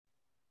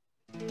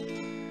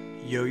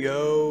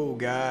Yo,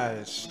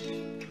 guys.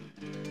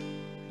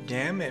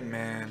 Damn it,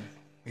 man.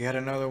 We had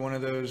another one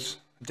of those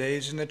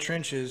days in the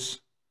trenches.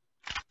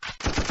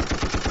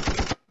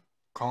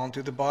 Calling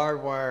through the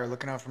barbed wire,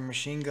 looking out for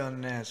machine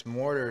gun nests,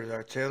 mortars,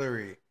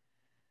 artillery.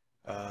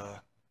 Uh,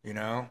 you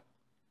know?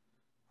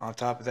 On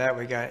top of that,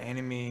 we got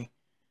enemy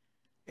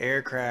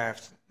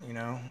aircraft, We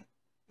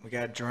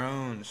got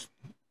drones.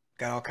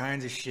 Got all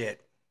kinds of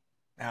shit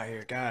out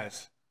here,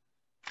 guys.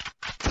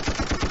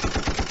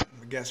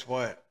 But guess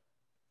what?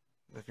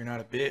 If you're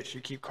not a bitch, you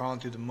keep crawling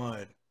through the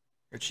mud.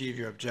 Achieve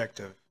your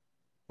objective,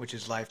 which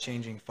is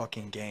life-changing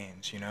fucking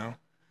gains,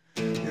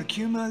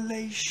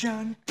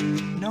 Accumulation,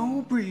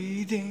 no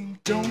breathing.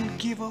 Don't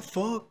give a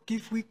fuck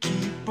if we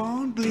keep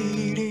on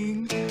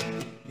bleeding.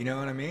 You know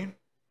what I mean?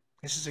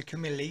 This is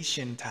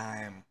accumulation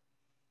time.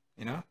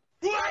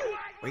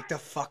 Wake the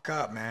fuck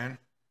up, man.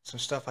 Some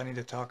stuff I need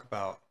to talk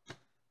about.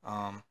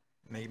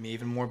 Make me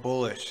even more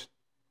bullish,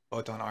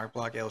 both on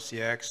ARCBLOCK,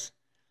 LCX.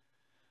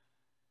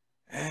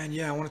 And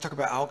yeah, I want to talk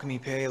about Alchemy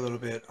Pay a little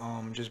bit,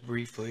 just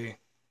briefly.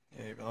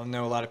 I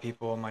know a lot of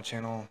people on my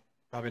channel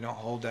probably don't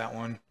hold that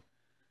one.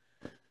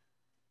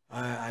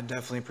 I'm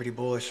definitely pretty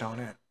bullish on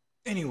it.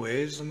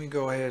 Anyways, let me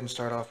go ahead and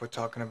start off with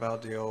talking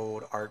about the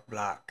old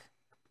ARCBLOCK.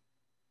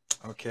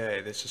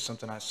 Okay, this is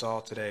something I saw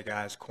today,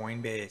 guys.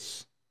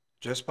 Coinbase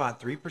just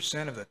bought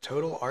 3% of the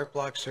total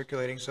ARCBLOCK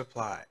circulating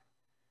supply,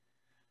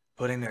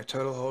 putting their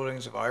total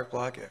holdings of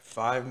ARCBLOCK at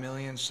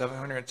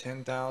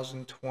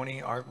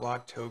 5,710,020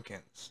 ARCBLOCK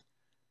tokens.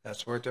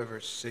 That's worth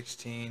over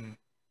 16,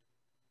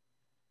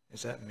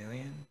 is that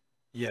million?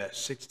 Yes,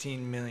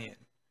 16 million.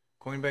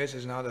 Coinbase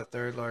is now the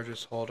third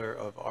largest holder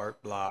of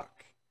ARCBLOCK.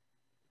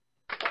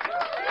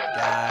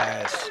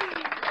 Guys,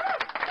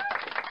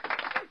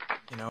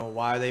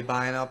 why are they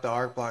buying up the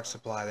ARCBLOCK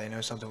supply? They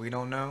know something we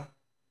don't know?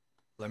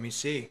 Let me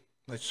see.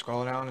 Let's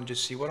scroll down and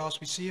just see what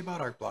else we see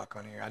about ARCBLOCK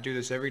on here. I do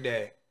this every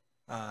day.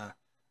 I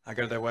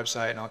go to their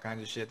website and all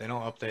kinds of shit. They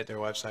don't update their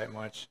website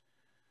much.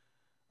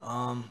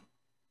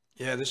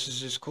 Yeah, this is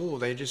just cool.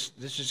 This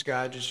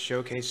guy just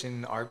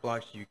showcasing the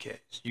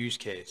ARCBLOCK's use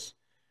case.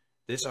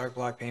 This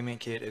ARCBLOCK payment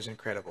kit is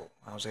incredible.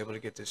 I was able to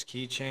get this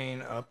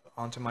keychain up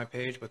onto my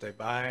page with a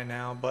buy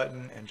now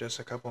button in just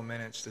a couple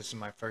minutes. This is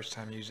my first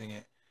time using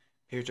it.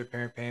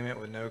 Peer-to-peer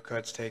payment with no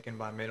cuts taken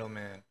by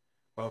middlemen.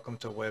 Welcome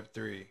to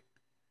Web3.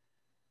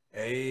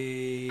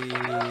 Hey,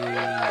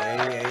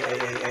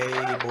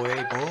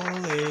 boy,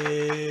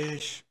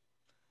 bullish.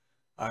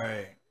 All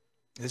right.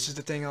 This is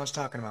the thing I was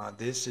talking about.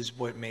 This is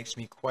what makes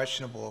me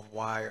questionable of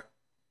why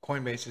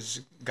Coinbase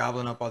is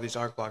gobbling up all these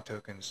ARCBLOCK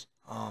tokens.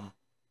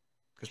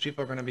 Because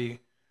people are going to be,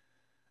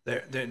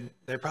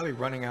 they're probably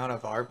running out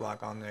of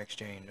ARCBLOCK on the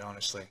exchange,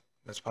 honestly.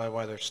 That's probably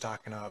why they're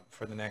stocking up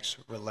for the next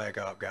leg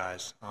up,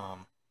 guys.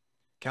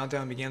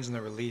 Countdown begins in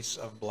the release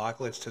of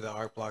blocklets to the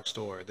ARCBLOCK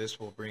store. This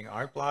will bring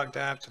ARCBLOCK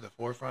dApp to the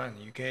forefront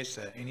in the UK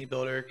so that any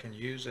builder can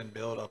use and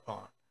build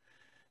upon.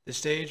 This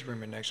stage,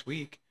 rumored next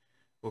week,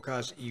 will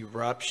cause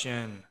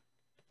eruption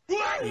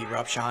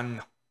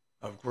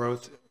of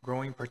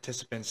growing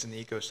participants in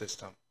the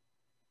ecosystem.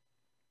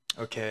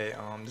 Okay,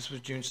 this was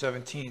June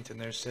 17th,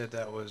 and they said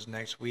that was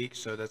next week,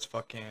 so that's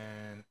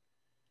fucking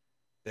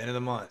the end of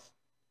the month.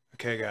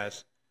 Okay,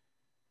 guys.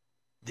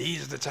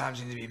 These are the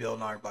times you need to be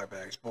building ARCBLOCK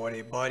bags.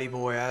 Boy,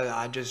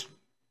 I just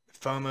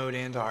FOMO'd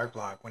into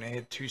ARCBLOCK when it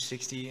hit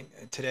 260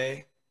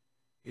 today.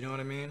 You know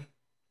what I mean?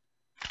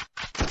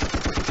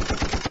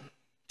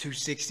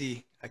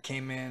 260, I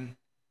came in,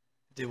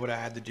 did what I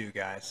had to do,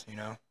 guys,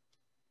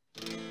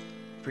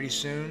 Pretty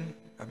soon,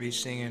 I'll be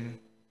singing,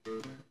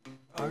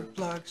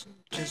 ARCBLOCK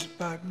just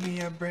bought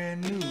me a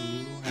brand new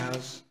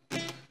house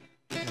and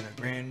a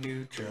brand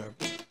new truck.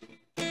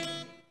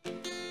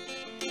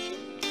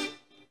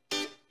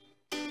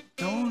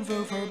 Don't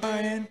vote for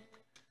Biden.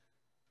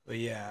 But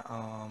yeah,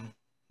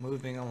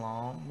 moving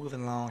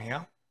along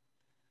here.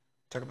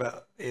 Talk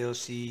about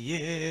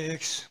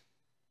LCX.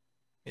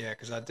 Yeah,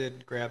 because I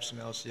did grab some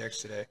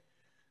LCX today.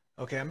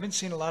 Okay, I've been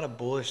seeing a lot of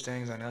bullish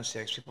things on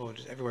LCX. People are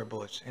just everywhere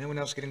bullish. Anyone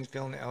else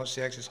feeling that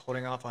LCX is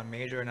holding off on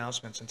major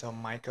announcements until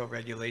MiCA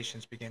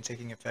regulations begin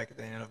taking effect at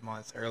the end of the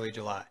month, early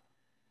July?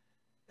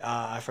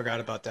 I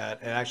forgot about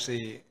that.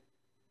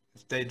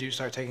 They do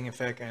start taking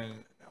effect,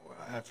 and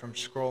from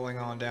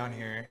scrolling on down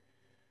here,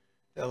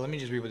 let me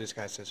just read what this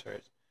guy says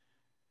first.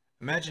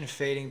 Imagine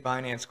fading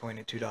Binance coin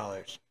at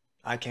 $2.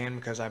 I can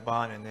because I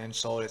bought and then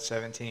sold at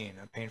 17,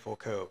 a painful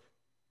cope.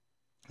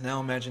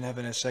 Now imagine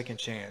having a second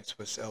chance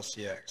with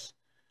LCX.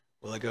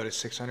 Will it go to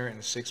 600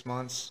 in 6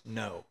 months?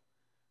 No.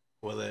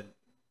 Will it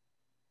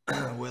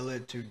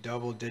to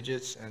double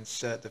digits and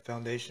set the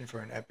foundation for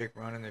an epic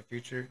run in the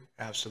future?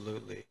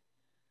 Absolutely.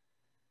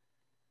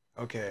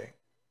 Okay.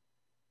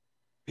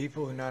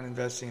 People who are not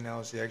investing in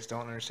LCX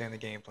don't understand the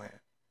game plan.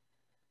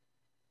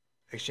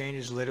 Exchange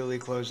is literally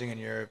closing in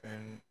Europe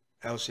and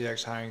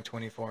LCX hiring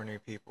 24 new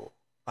people.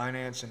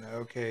 Binance and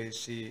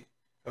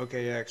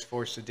OKX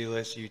forced to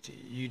delist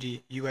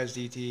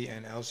USDT,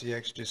 and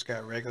LCX just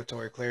got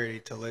regulatory clarity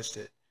to list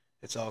it.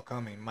 It's all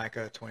coming.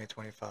 MiCA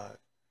 2025.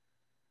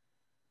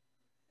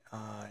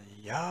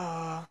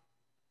 Yeah.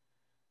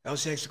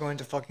 LCX is going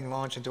to fucking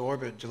launch into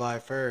orbit July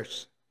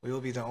 1st. We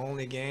will be the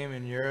only game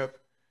in Europe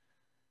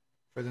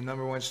for the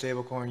 #1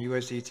 stablecoin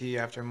USDT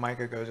after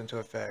MiCA goes into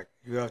effect.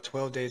 You have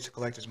 12 days to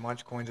collect as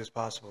much coins as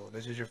possible.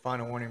 This is your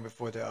final warning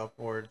before the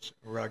upwards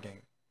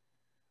rugging.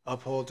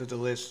 Uphold to the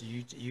list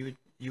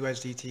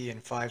USDT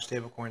and 5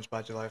 stablecoins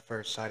by July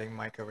 1st, citing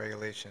MiCA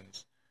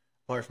regulations.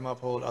 Apart from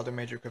Uphold, other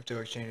major crypto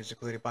exchanges,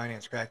 including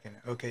Binance, Kraken,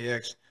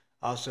 OKX,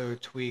 also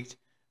tweaked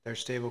their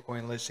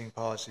stablecoin listing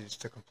policies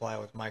to comply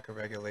with MiCA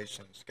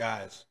regulations.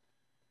 Guys,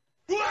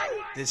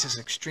 this is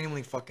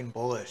extremely fucking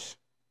bullish.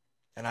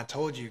 And I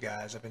told you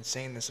guys, I've been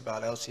saying this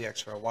about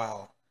LCX for a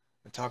while.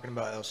 I've been talking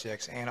about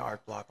LCX and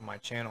ARCBLOCK on my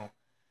channel.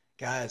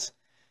 Guys,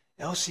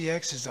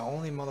 LCX is the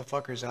only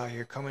motherfuckers out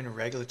here coming to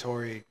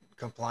regulatory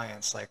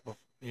compliance, like,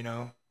 you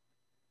know,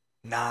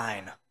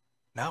 9.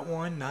 Not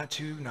 1, not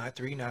 2, not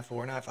 3, not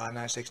 4, not 5,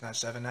 not 6, not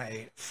 7, not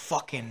 8.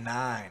 Fucking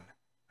 9.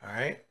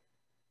 Alright?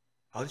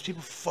 All these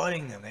people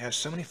fudding them. They have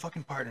so many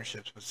fucking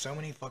partnerships with so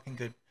many fucking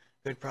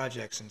good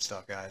projects and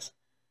stuff, guys.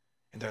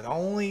 And they're the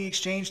only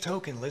exchange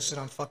token listed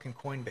on fucking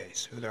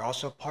Coinbase, who they're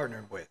also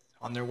partnered with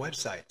on their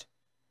website.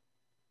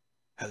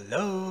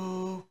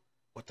 Hello?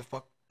 What the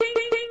fuck?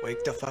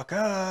 Wake the fuck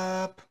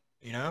up,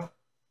 you know?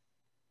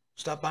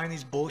 Stop buying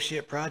these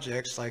bullshit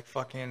projects like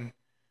fucking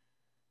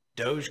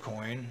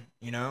Dogecoin,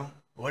 you know?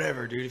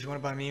 Whatever, dude. If you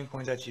want to buy meme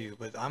coins, that's you.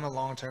 But I'm a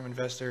long-term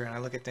investor, and I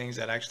look at things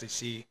that actually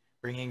see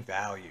bringing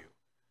value,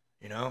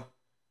 you know?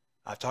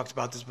 I've talked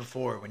about this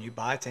before. When you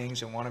buy things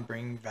that want to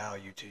bring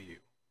value to you,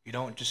 you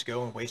don't just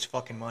go and waste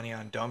fucking money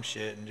on dumb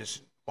shit and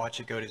just watch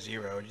it go to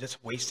zero. You're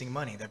just wasting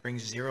money. That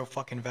brings zero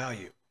fucking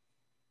value.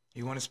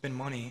 You want to spend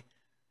money,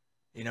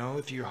 you know,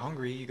 if you're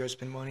hungry, you go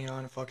spend money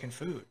on fucking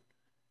food.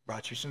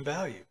 Brought you some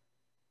value.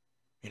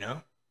 You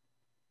know?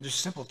 Just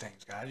simple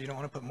things, guys. You don't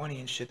want to put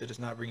money in shit that does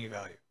not bring you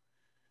value.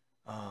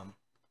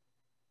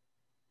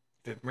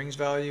 If it brings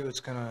value, it's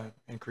going to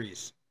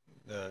increase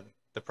the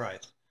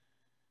price.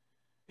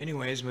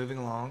 Anyways, moving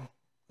along.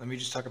 Let me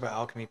just talk about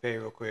Alchemy Pay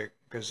real quick,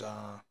 because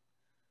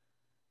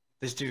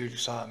this dude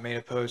made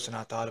a post and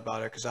I thought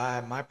about it, because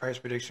my price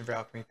prediction for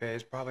Alchemy Pay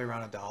is probably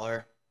around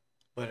 $1,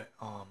 but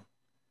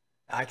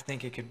I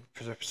think it could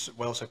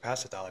well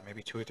surpass $1,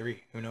 maybe 2 or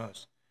 3, who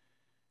knows.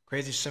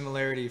 Crazy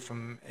similarity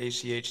from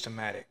ACH to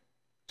Matic.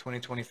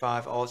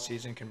 2025 alt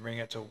season can bring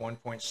it to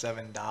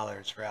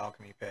 $1.7 for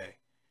Alchemy Pay.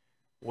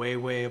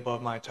 Way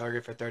above my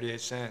target for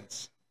 38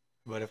 cents.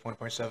 But if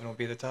 1.7 will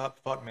be the top,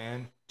 fuck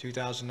man,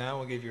 2,000 now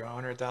will give you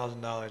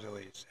 $100,000 at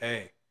least.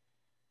 Hey.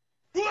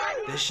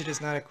 This shit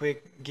is not a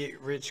quick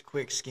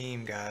get-rich-quick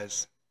scheme,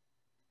 guys.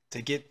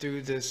 To get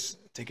through this,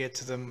 to get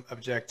to the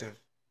objective,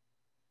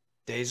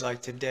 days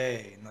like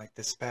today and like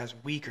this past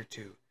week or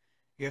two,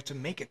 you have to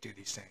make it through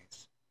these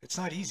things. It's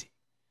not easy.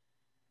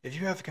 If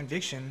you have a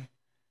conviction,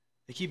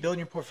 you keep building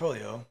your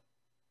portfolio,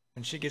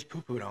 and shit gets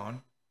poo-pooed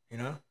on, you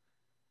know?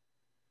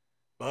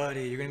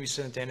 Buddy, you're gonna be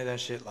sitting at the end of that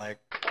shit like,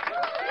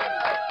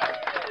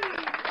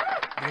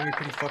 you're gonna be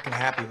pretty fucking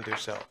happy with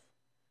yourself.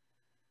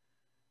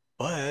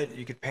 But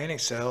you could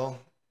panic sell,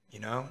 you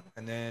know,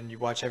 and then you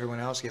watch everyone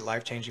else get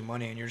life-changing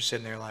money, and you're just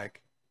sitting there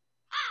like,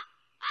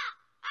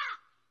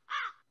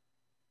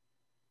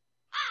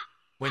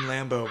 win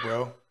Lambo,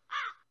 bro.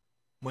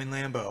 Win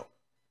Lambo,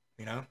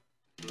 you know?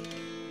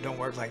 Don't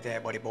work like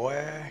that, buddy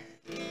boy.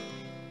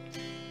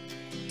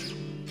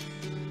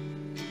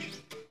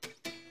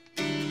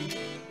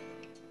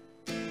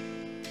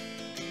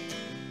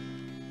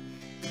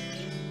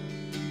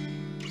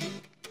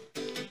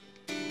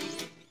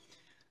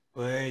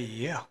 But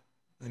yeah,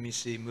 let me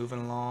see, moving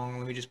along.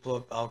 Let me just pull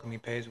up Alchemy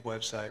Pay's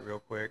website real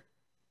quick.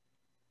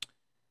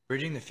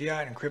 Bridging the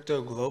fiat and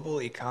crypto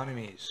global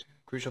economies.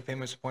 Crucial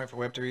payment support for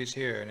Web3 is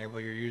here. Enable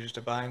your users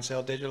to buy and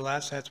sell digital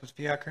assets with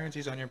fiat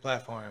currencies on your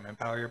platform.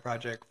 Empower your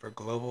project for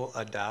global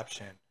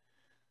adoption.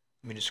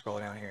 Let me just scroll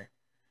down here.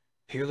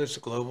 Peerless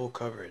global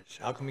coverage.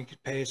 Alchemy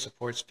Pay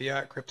supports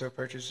fiat crypto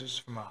purchases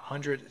from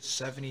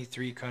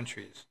 173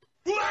 countries.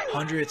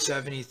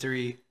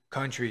 173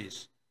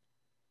 countries.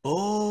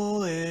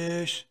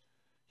 Bullish.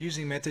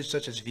 Using methods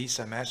such as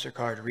Visa,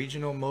 MasterCard,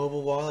 regional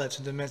mobile wallets,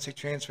 and domestic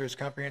transfers,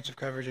 comprehensive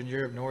coverage in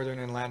Europe, Northern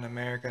and Latin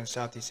America, and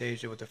Southeast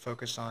Asia with a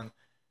focus on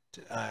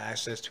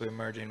access to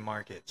emerging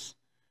markets.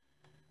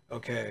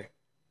 Okay.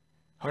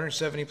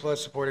 170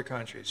 plus supported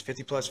countries,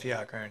 50 plus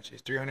fiat currencies,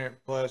 300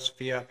 plus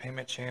fiat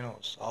payment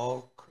channels,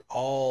 all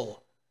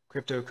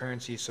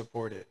cryptocurrencies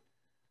supported.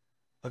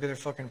 Look at their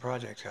fucking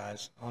projects,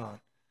 guys. Hold on.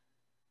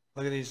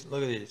 Look at these.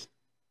 Look at these.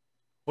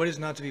 What is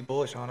not to be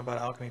bullish on about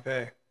Alchemy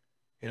Pay?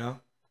 You know?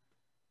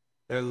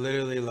 They're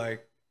literally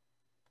like,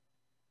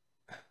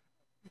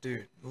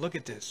 dude, look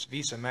at this.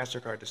 Visa,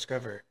 MasterCard,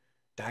 Discover,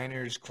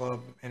 Diners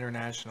Club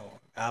International,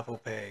 Apple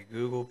Pay,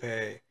 Google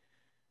Pay.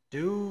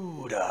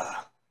 Dude,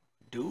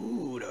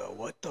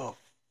 what the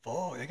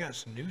fuck? They got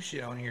some new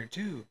shit on here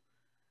too.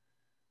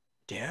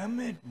 Damn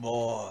it,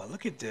 boy.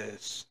 Look at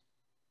this.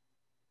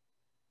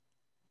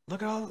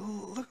 Look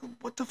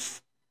what the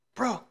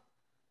bruh.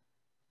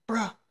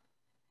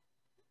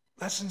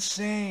 That's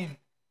insane.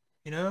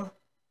 You know?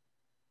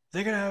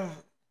 They're gonna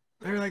have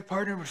They're like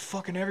partnered with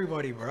fucking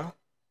everybody, bro.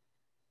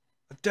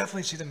 I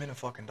definitely see them in a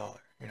fucking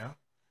dollar, you know?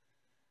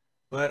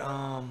 But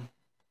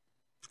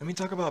let me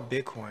talk about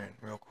Bitcoin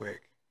real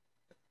quick.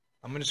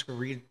 I'm gonna just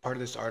read part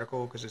of this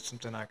article because it's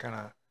something I kind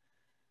of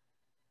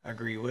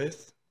agree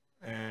with.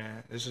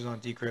 And this is on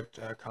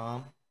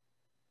decrypt.com.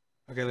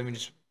 Okay, let me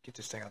just get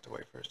this thing out the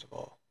way first of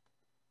all.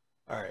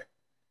 Alright.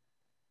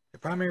 The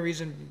primary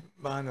reason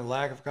behind the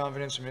lack of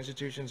confidence from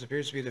institutions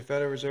appears to be the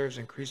Federal Reserve's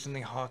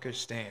increasingly hawkish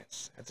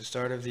stance. At the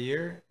start of the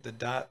year, the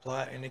dot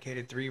plot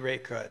indicated 3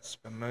 rate cuts,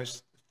 but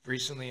most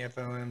recently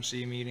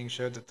FOMC meetings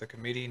showed that the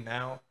committee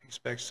now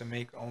expects to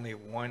make only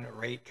 1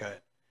 rate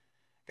cut.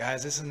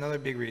 Guys, this is another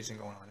big reason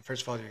going on.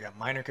 First of all, you got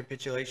minor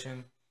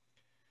capitulation,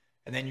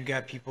 and then you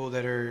got people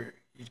that are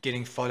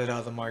getting flooded out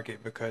of the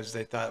market because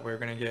they thought we were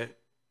going to get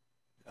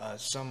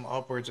some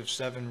upwards of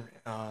 7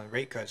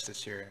 rate cuts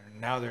this year.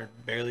 And now they're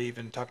barely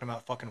even talking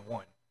about fucking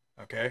 1.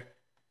 Okay?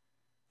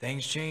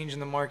 Things change in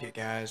the market,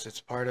 guys.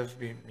 It's part of,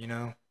 you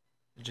know,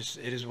 it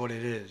is what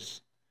it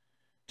is.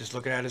 Just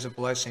look at it as a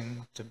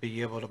blessing to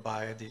be able to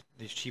buy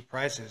these cheap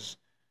prices.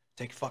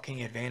 Take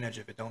fucking advantage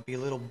of it. Don't be a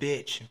little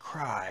bitch and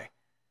cry.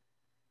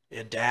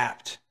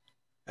 Adapt,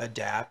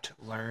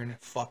 learn,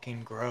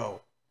 fucking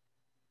grow.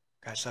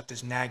 Guys, stop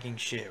this nagging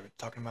shit. We're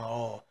talking about,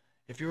 oh,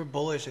 if you were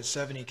bullish at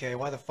 70K,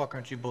 why the fuck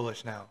aren't you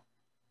bullish now?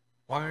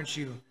 Why aren't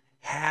you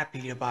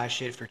happy to buy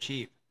shit for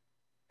cheap?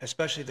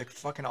 Especially the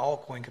fucking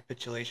altcoin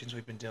capitulations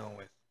we've been dealing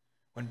with.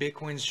 When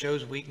Bitcoin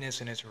shows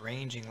weakness and it's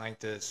ranging like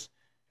this,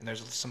 and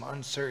there's some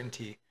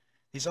uncertainty,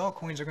 these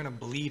altcoins are gonna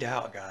bleed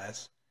out,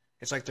 guys.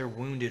 It's like they're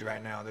wounded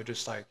right now. They're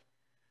just like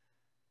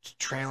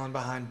trailing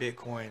behind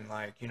Bitcoin,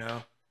 like, you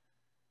know,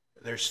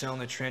 they're still in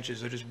the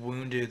trenches. They're just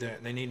wounded.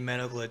 They need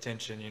medical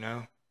attention, you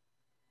know.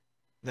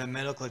 That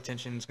medical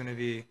attention is gonna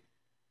be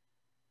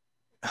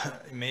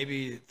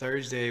maybe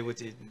Thursday with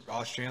the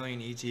Australian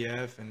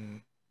ETF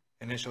and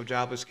initial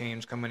jobless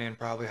claims coming in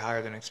probably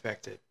higher than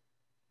expected.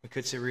 We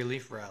could see a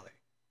relief rally,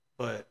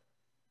 but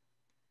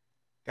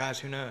guys,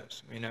 who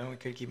knows? You know, we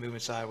could keep moving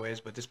sideways,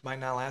 but this might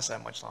not last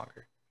that much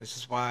longer. This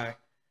is why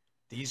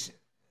these,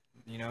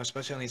 you know,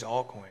 especially on these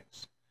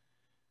altcoins,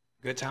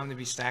 good time to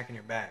be stacking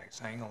your bags.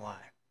 I ain't gonna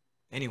lie.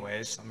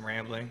 Anyways, I'm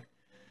rambling.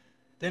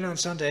 Then on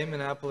Sunday,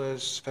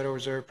 Minneapolis Federal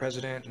Reserve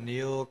President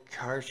Neil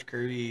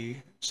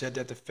Kashkari said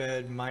that the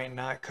Fed might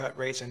not cut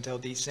rates until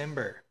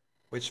December,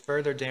 which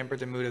further dampened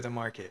the mood of the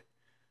market.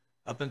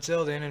 Up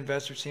until then,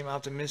 investors seemed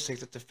optimistic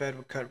that the Fed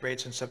would cut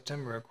rates in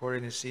September,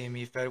 according to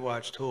CME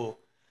FedWatch tool.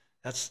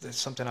 That's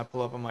something I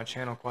pull up on my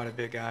channel quite a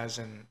bit, guys,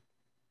 and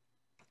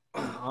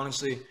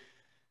honestly,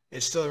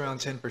 it's still around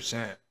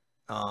 10%.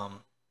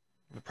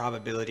 The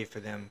probability for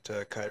them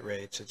to cut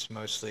rates, it's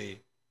mostly,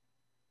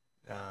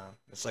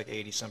 it's like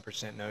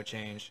 80-some% no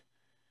change,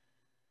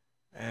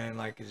 and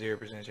like a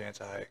 0% chance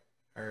of hike.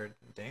 Or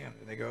damn,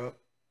 did they go up?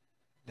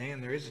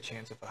 Damn, there is a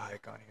chance of a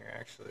hike on here,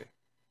 actually.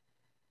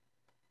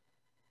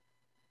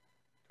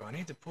 Do I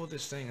need to pull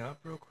this thing up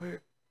real quick?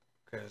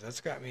 Because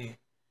that's got me...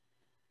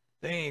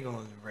 They ain't gonna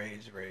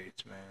raise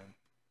rates, man.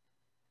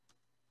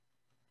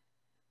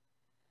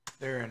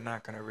 They're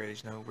not gonna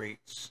raise no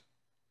rates.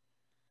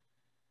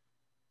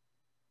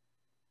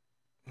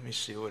 Let me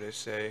see what it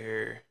say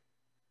here.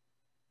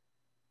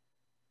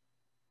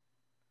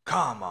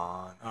 Come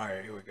on.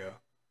 Alright, here we go.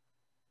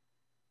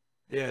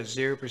 Yeah,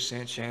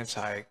 0% chance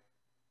hike.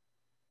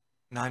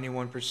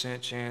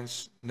 91%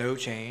 chance no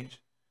change.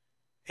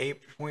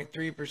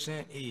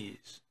 8.3%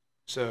 ease.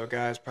 So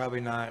guys,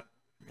 probably not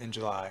in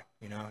July.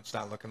 You know, it's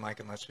not looking like,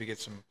 unless we get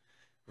some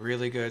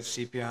really good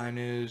CPI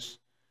news,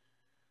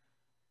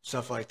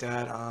 stuff like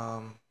that,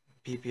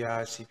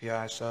 PPI,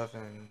 CPI stuff,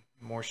 and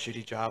more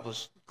shitty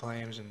jobless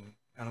claims and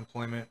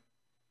unemployment.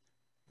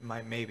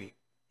 Maybe,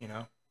 you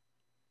know.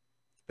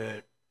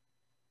 But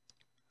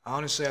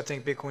honestly, I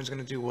think Bitcoin's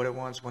going to do what it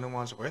wants, when it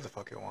wants, where the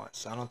fuck it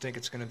wants. I don't think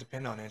it's going to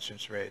depend on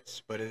interest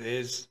rates, but it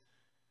is,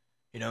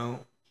 you know,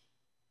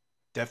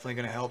 definitely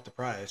going to help the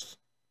price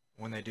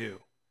when they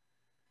do.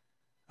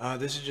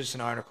 This is just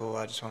an article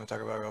I just want to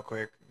talk about real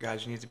quick.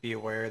 Guys, you need to be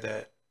aware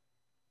that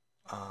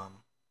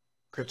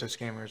crypto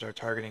scammers are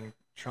targeting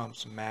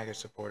Trump's MAGA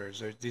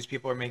supporters. These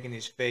people are making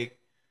these fake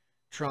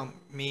Trump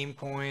meme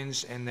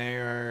coins, and they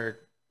are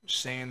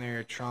saying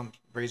they're Trump,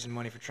 raising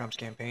money for Trump's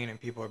campaign, and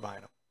people are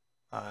buying them.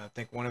 I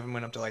think one of them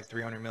went up to like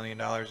 $300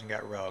 million and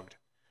got rugged.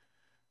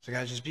 So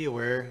guys, just be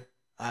aware.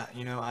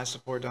 You know, I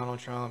support Donald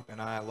Trump, and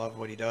I love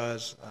what he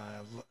does.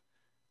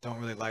 Don't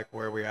really like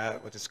where we're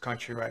at with this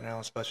country right now,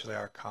 especially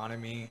our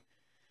economy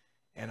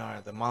and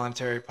the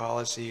monetary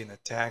policy and the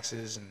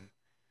taxes and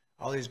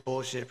all these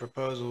bullshit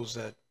proposals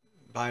that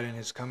Biden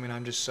is coming.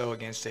 I'm just so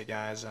against it,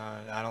 guys.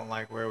 I don't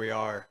like where we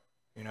are,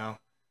 you know.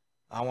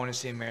 I want to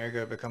see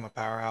America become a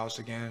powerhouse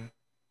again.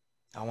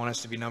 I want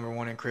us to be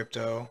 #1 in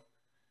crypto.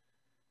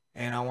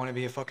 And I want to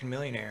be a fucking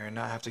millionaire and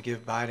not have to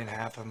give Biden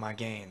half of my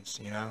gains,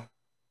 you know.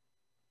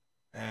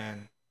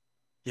 And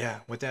yeah,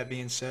 with that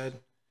being said,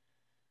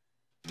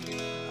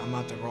 I'm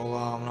about to roll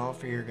on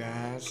off here,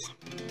 guys.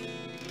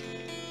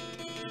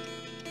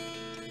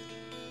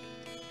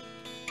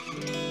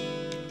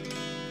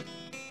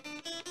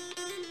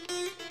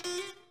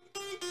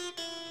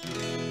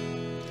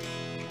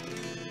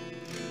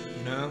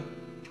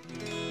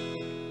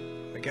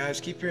 But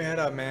guys, keep your head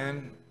up,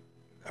 man.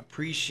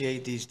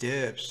 Appreciate these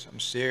dips. I'm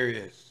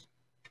serious.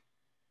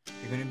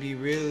 You're gonna be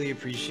really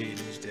appreciating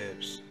these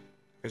dips.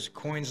 Because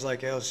coins like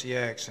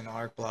LCX and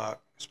ARCBLOCK,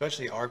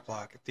 especially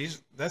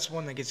ARCBLOCK, that's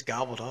one that gets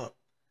gobbled up.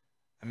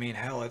 I mean,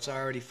 hell, it's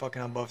already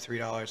fucking above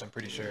 $3, I'm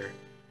pretty sure.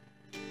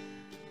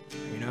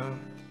 You know?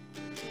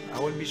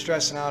 I wouldn't be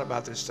stressing out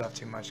about this stuff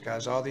too much,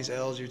 guys. All these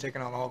L's you're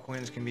taking on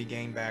altcoins can be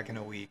gained back in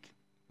a week.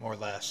 More or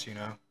less, you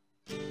know?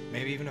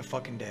 Maybe even a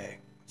fucking day.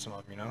 Some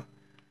of them, you know?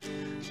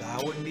 So I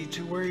wouldn't be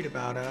too worried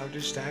about it. I would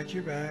just stack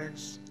your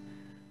bags.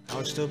 I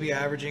would still be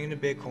averaging into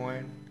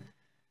Bitcoin.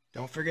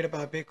 Don't forget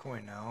about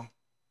Bitcoin now.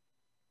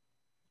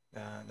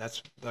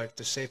 That's like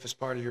the safest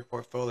part of your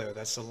portfolio.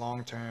 That's the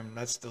long term.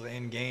 That's the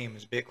end game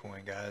is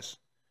Bitcoin, guys.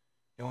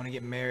 You don't want to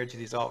get married to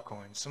these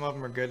altcoins. Some of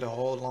them are good to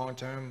hold long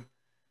term,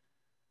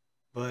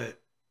 but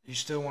you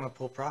still want to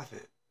pull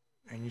profit,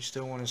 and you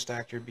still want to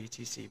stack your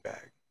BTC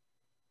bag.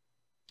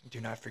 Do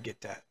not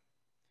forget that.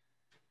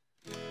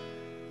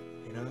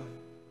 You know?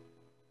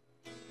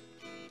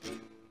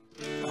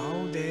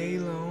 All day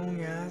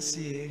long I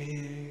sit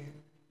here,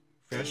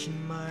 fresh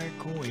in my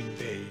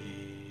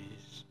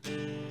Coinbase,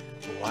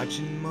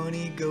 watching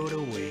money go to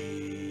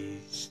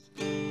waste,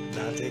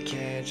 about to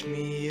catch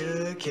me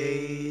a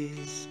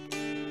case.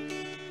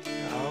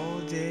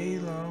 All day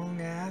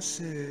long I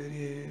sit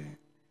here,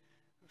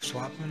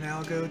 swapping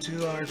algo to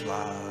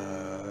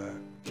ARCBLOCK,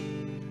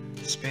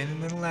 spending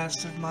the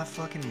last of my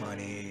fucking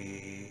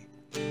money.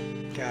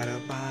 Gotta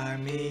buy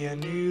me a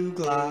new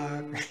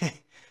Glock.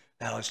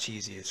 That was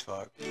cheesy as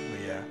fuck, but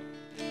yeah.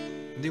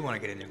 I do want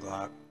to get a new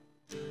Glock.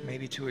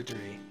 Maybe 2 or 3.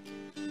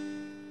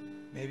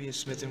 Maybe a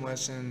Smith &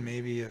 Wesson,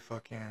 maybe a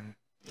fucking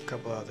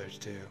couple others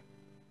too.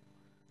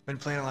 Been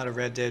playing a lot of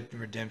Red Dead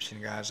Redemption,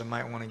 guys. I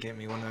might want to get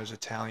me one of those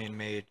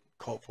Italian-made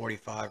Colt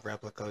 45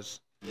 replicas.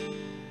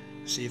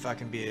 See if I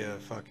can be a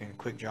fucking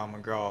Quick Draw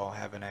McGraw,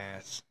 have an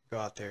ass. Go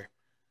out there.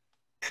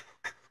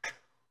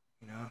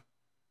 You know?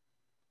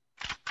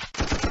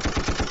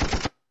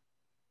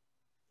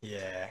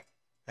 Yeah.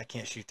 I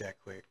can't shoot that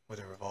quick with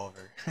a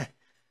revolver.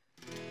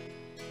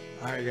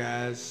 Alright,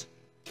 guys.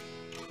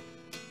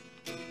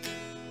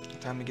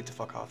 Time to get the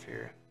fuck off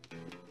here.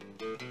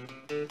 If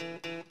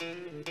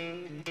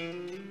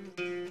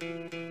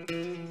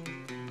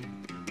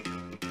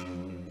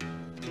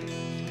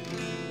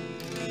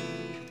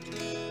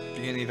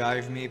you get any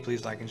value from me,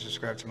 please like and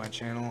subscribe to my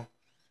channel.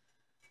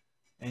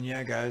 And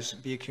yeah, guys,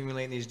 be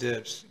accumulating these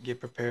dips.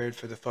 Get prepared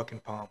for the fucking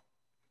pump.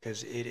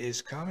 Because it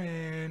is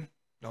coming.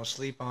 Don't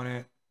sleep on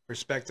it.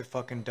 Respect the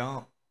fucking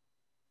dump.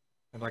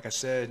 And like I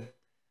said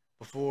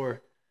before,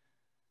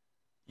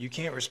 you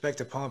can't respect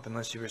the pump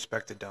unless you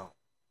respect the dump.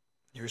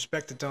 You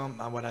respect the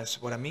dump. What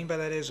I mean by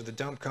that is, when the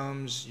dump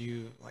comes,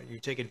 you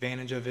take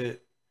advantage of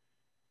it,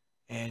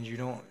 and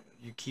you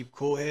keep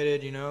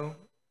cool-headed, you know.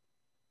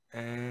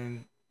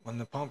 And when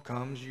the pump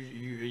comes,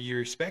 you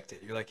respect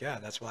it. You're like, yeah,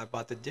 that's why I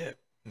bought the dip.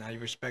 Now you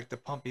respect the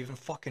pump even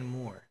fucking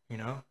more, you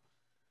know.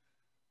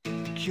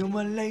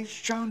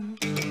 Accumulation,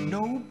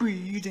 no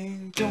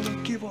breathing,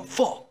 don't give a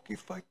fuck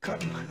if I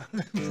cut my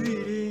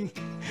bleeding.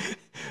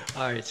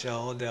 Alright,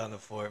 y'all, hold down the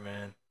fort,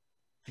 man.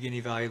 If you get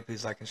any value,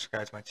 please like and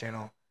subscribe to my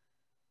channel.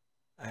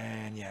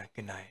 And yeah,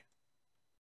 good night.